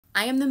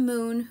I am the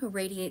moon who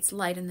radiates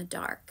light in the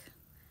dark.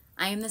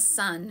 I am the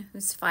sun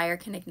whose fire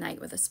can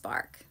ignite with a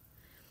spark.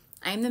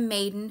 I am the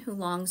maiden who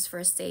longs for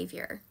a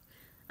savior.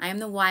 I am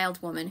the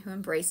wild woman who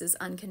embraces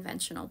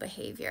unconventional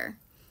behavior.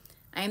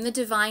 I am the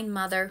divine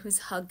mother whose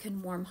hug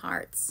can warm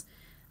hearts.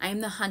 I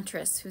am the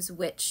huntress whose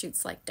wit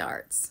shoots like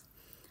darts.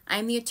 I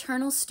am the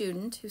eternal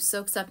student who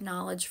soaks up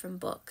knowledge from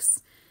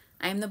books.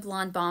 I am the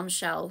blonde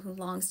bombshell who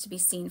longs to be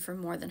seen for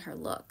more than her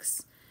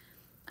looks.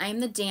 I am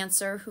the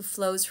dancer who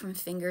flows from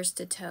fingers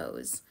to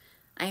toes.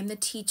 I am the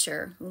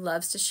teacher who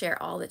loves to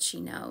share all that she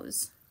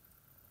knows.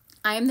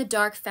 I am the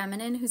dark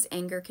feminine whose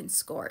anger can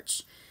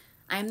scorch.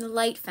 I am the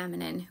light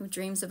feminine who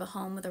dreams of a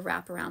home with a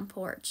wraparound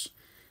porch.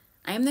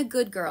 I am the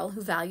good girl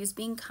who values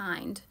being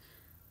kind.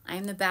 I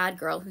am the bad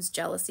girl whose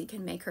jealousy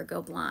can make her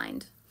go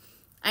blind.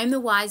 I am the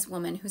wise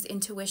woman whose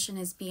intuition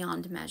is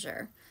beyond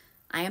measure.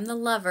 I am the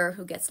lover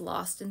who gets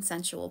lost in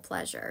sensual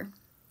pleasure.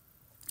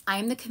 I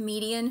am the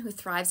comedian who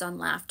thrives on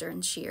laughter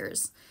and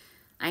cheers.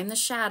 I am the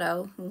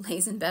shadow who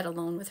lays in bed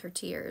alone with her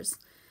tears.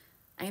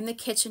 I am the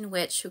kitchen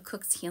witch who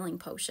cooks healing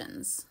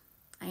potions.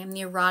 I am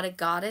the erotic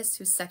goddess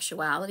whose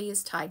sexuality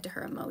is tied to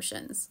her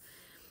emotions.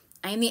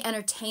 I am the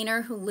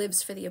entertainer who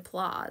lives for the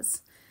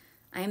applause.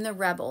 I am the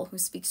rebel who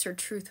speaks her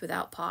truth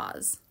without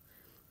pause.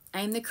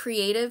 I am the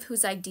creative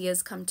whose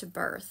ideas come to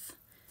birth.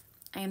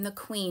 I am the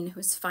queen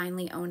who's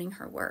finally owning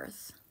her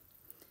worth.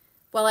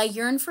 While I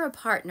yearn for a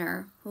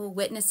partner who will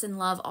witness and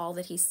love all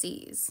that he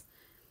sees,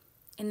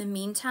 in the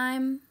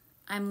meantime,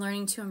 I'm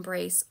learning to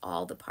embrace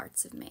all the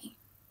parts of me.